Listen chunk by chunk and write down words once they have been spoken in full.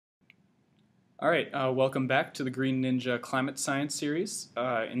Alright, welcome back to the Green Ninja Climate Science series.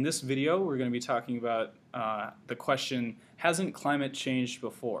 In this video we're going to be talking about the question, hasn't climate changed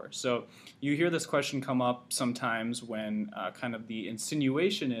before? So you hear this question come up sometimes when kind of the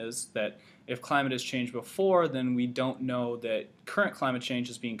insinuation is that if climate has changed before, then we don't know that current climate change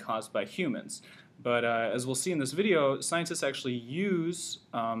is being caused by humans. But as we'll see in this video, scientists actually use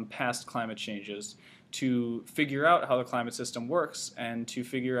past climate changes to figure out how the climate system works and to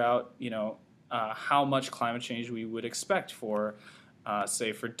figure out, how much climate change we would expect for,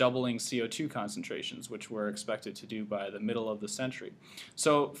 say, for doubling CO2 concentrations, which we're expected to do by the middle of the century.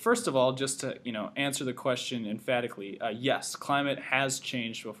 So first of all, just to answer the question emphatically, yes, climate has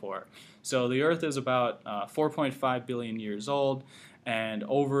changed before. So the Earth is about 4.5 billion years old, and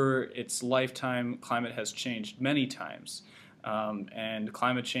over its lifetime, climate has changed many times. And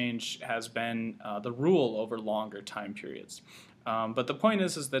climate change has been the rule over longer time periods. But the point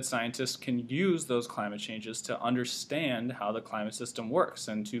is that scientists can use those climate changes to understand how the climate system works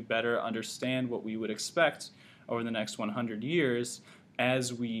and to better understand what we would expect over the next 100 years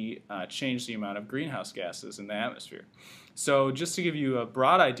as we change the amount of greenhouse gases in the atmosphere. So just to give you a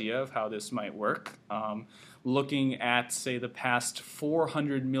broad idea of how this might work, looking at, say, the past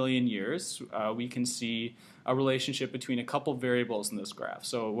 400 million years, we can see a relationship between a couple variables in this graph.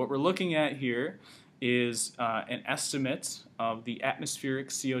 So what we're looking at here is an estimate of the atmospheric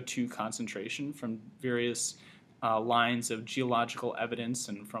CO2 concentration from various lines of geological evidence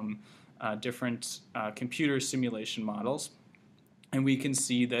and from different computer simulation models. And we can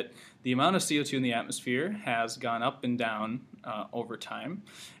see that the amount of CO2 in the atmosphere has gone up and down over time.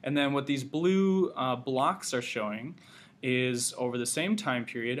 And then what these blue blocks are showing is, over the same time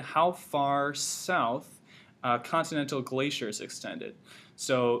period, how far south continental glaciers extended.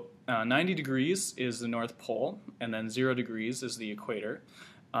 So 90 degrees is the North Pole, and then 0 degrees is the equator.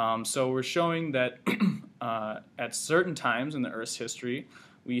 So we're showing that at certain times in the Earth's history,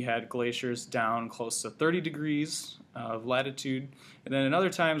 we had glaciers down close to 30 degrees of latitude, and then in other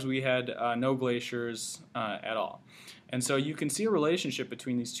times we had no glaciers at all. And so you can see a relationship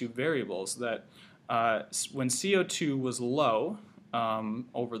between these two variables, that when CO2 was low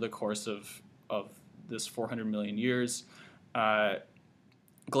over the course of this 400 million years,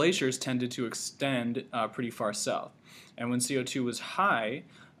 glaciers tended to extend pretty far south. And when CO2 was high,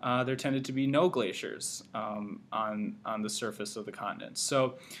 there tended to be no glaciers on the surface of the continent.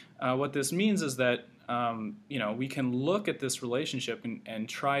 So what this means is that we can look at this relationship and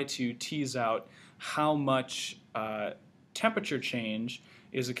try to tease out how much temperature change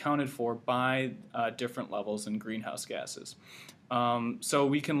is accounted for by different levels in greenhouse gases. So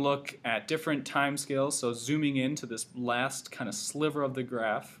we can look at different time scales, so zooming into this last kind of sliver of the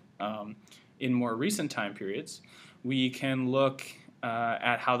graph in more recent time periods, we can look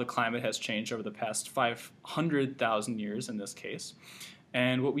at how the climate has changed over the past 500,000 years in this case.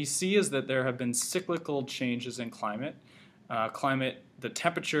 And what we see is that there have been cyclical changes in climate. The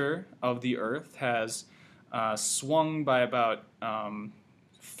temperature of the Earth has swung by about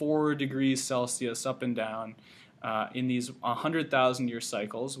 4 degrees Celsius up and down in these 100,000-year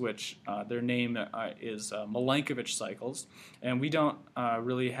cycles, which their name is Milankovitch cycles. And we don't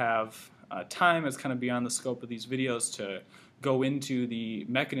really have time, it's kind of beyond the scope of these videos, to go into the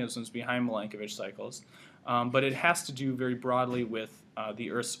mechanisms behind Milankovitch cycles. But it has to do very broadly with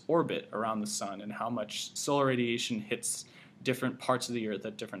the Earth's orbit around the Sun and how much solar radiation hits different parts of the Earth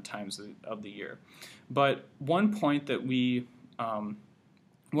at different times of the year. But one point that's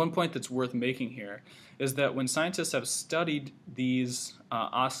worth making here is that when scientists have studied these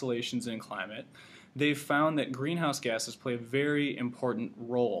oscillations in climate, they've found that greenhouse gases play a very important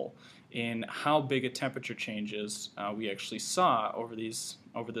role in how big a temperature changes we actually saw over this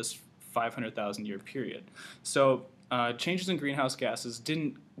 500,000-year period. So changes in greenhouse gases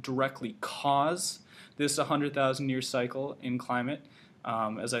didn't directly cause this 100,000-year cycle in climate.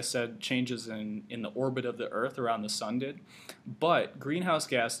 As I said, changes in the orbit of the Earth around the Sun did. But greenhouse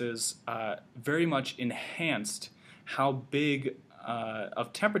gases very much enhanced how big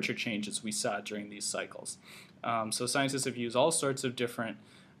of temperature changes we saw during these cycles. So scientists have used all sorts of different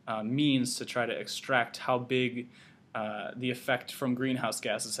means to try to extract how big the effect from greenhouse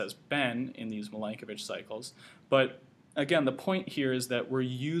gases has been in these Milankovitch cycles. But again, the point here is that we're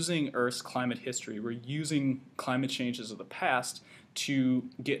using Earth's climate history, we're using climate changes of the past to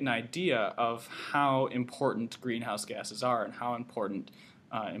get an idea of how important greenhouse gases are and how important,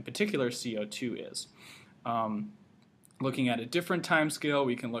 in particular, CO2 is. Looking at a different time scale,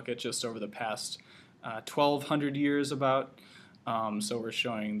 we can look at just over the past 1,200 years about. So we're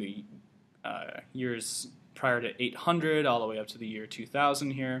showing the years prior to 800 all the way up to the year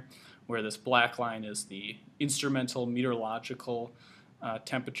 2000 here. where this black line is the instrumental meteorological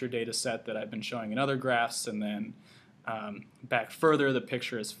temperature data set that I've been showing in other graphs, and then back further the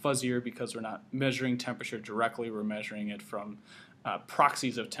picture is fuzzier because we're not measuring temperature directly, we're measuring it from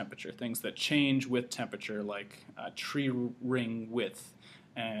proxies of temperature, things that change with temperature, like tree ring width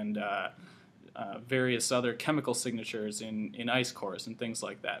and various other chemical signatures in ice cores and things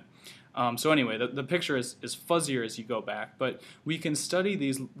like that. So anyway, the picture is fuzzier as you go back, but we can study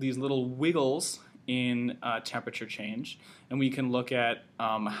these little wiggles in temperature change, and we can look at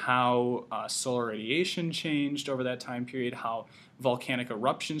how solar radiation changed over that time period, how volcanic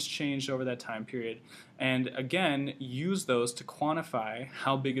eruptions changed over that time period, and again use those to quantify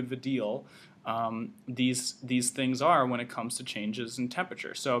how big of a deal these things are when it comes to changes in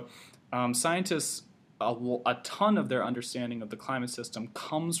temperature. So scientists, a ton of their understanding of the climate system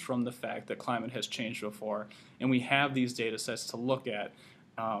comes from the fact that climate has changed before, and we have these data sets to look at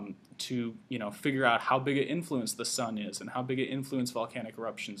to figure out how big an influence the sun is, and how big an influence volcanic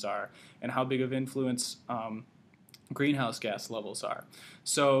eruptions are, and how big of influence greenhouse gas levels are.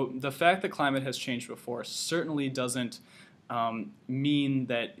 So the fact that climate has changed before certainly doesn't mean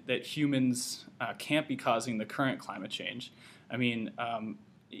that humans can't be causing the current climate change. I mean,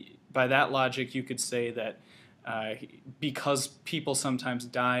 by that logic, you could say that because people sometimes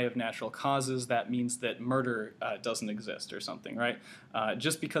die of natural causes, that means that murder doesn't exist or something, right?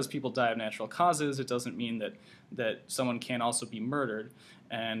 Just because people die of natural causes, it doesn't mean that someone can't also be murdered.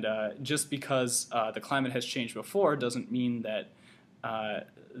 And just because the climate has changed before doesn't mean that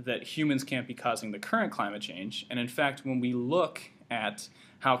that humans can't be causing the current climate change. And in fact, when we look at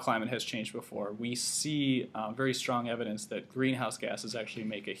how climate has changed before, we see very strong evidence that greenhouse gases actually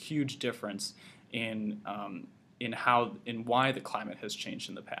make a huge difference in why the climate has changed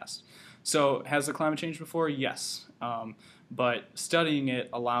in the past. So has the climate changed before? Yes. But studying it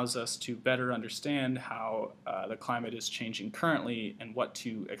allows us to better understand how the climate is changing currently and what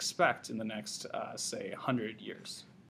to expect in the next, say, 100 years.